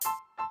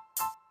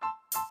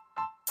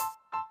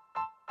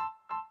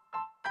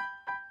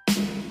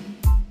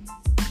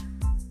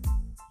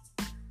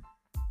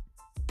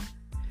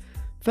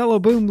Fellow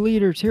Boom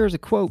leaders, here's a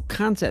quote,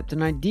 concept,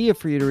 an idea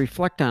for you to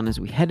reflect on as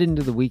we head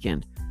into the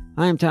weekend.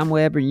 I am Tom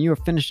Weber, and you are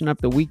finishing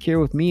up the week here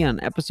with me on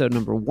episode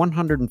number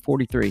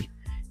 143.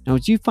 Now,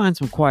 as you find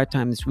some quiet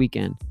time this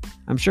weekend,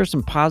 I'm sure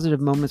some positive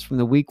moments from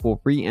the week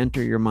will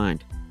re-enter your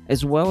mind,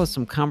 as well as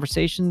some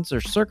conversations or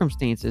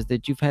circumstances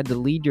that you've had to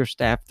lead your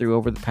staff through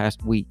over the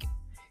past week.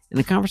 In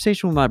a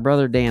conversation with my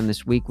brother Dan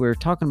this week, we were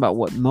talking about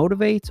what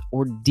motivates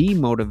or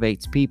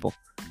demotivates people.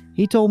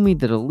 He told me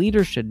that a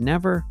leader should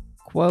never,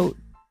 quote,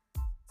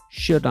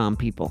 should on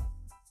people.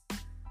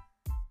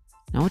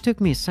 Now, it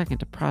took me a second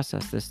to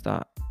process this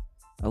thought.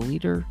 A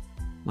leader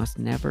must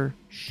never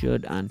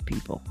should on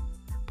people.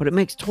 But it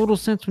makes total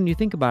sense when you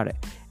think about it.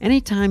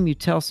 Anytime you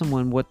tell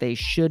someone what they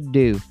should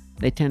do,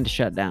 they tend to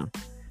shut down.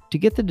 To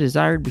get the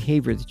desired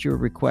behavior that you're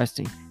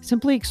requesting,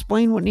 simply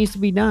explain what needs to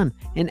be done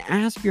and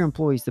ask your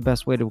employees the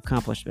best way to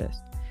accomplish this.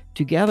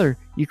 Together,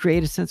 you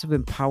create a sense of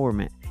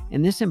empowerment,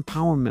 and this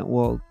empowerment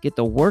will get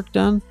the work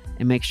done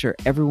and make sure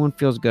everyone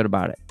feels good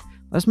about it.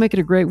 Let's make it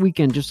a great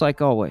weekend just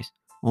like always,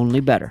 only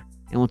better,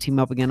 and we'll team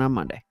up again on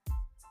Monday.